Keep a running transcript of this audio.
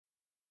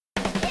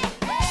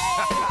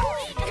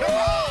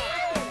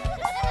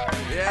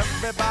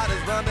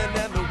Everybody's running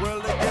and the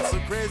world it gets so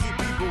crazy.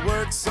 People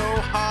work so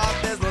hard,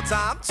 there's no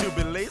time to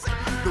be lazy.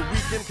 The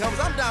weekend comes,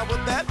 I'm down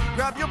with that.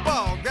 Grab your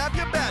ball, grab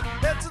your bat,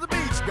 head to the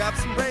beach, grab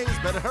some rays.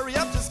 Better hurry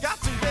up, just got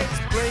 2 days.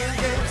 Playing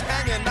games,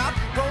 hanging out,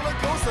 roller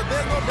coaster,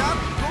 there's no doubt.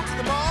 Go to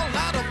the mall,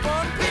 lot of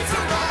fun, pizza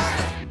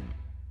ride.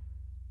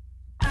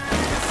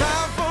 It's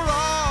time for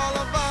all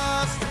of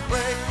us to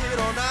break it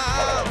on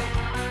out.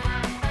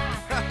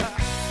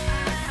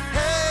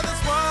 Hey,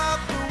 that's what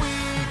the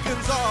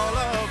weekend's all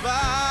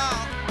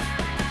about.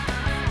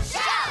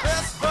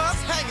 Best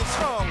buds hanging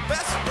strong,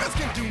 best friends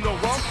can do no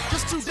wrong.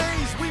 Just 2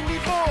 days, we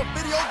need more.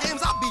 Video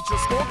games, I'll beat your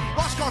score.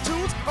 Watch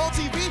cartoons on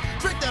TV,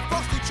 drink that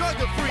frosty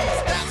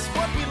Chug-A-Freez. That's